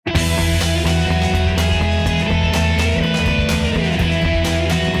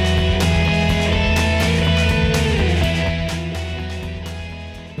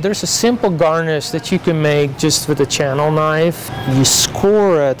There's a simple garnish that you can make just with a channel knife. You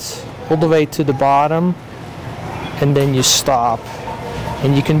score it all the way to the bottom and then you stop.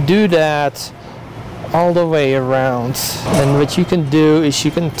 And you can do that all the way around. And what you can do is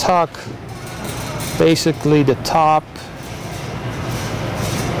you can tuck basically the top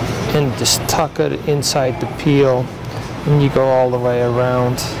and just tuck it inside the peel, and you go all the way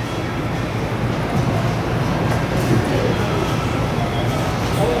around.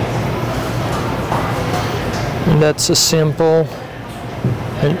 And that's a simple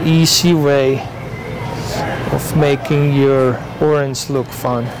and easy way of making your orange look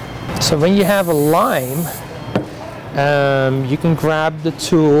fun. So when you have a lime, you can grab the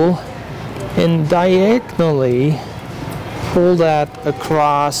tool and diagonally pull that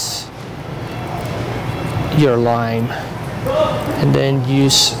across your lime, and then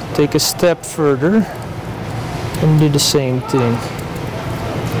take a step further and do the same thing.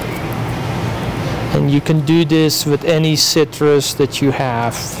 And you can do this with any citrus that you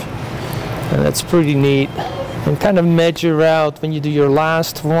have, and that's pretty neat. And kind of measure out when you do your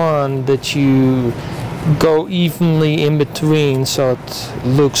last one that you go evenly in between, so it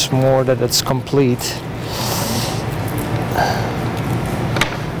looks more that it's complete.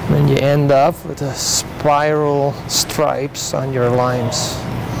 Then you end up with a spiral stripes on your limes.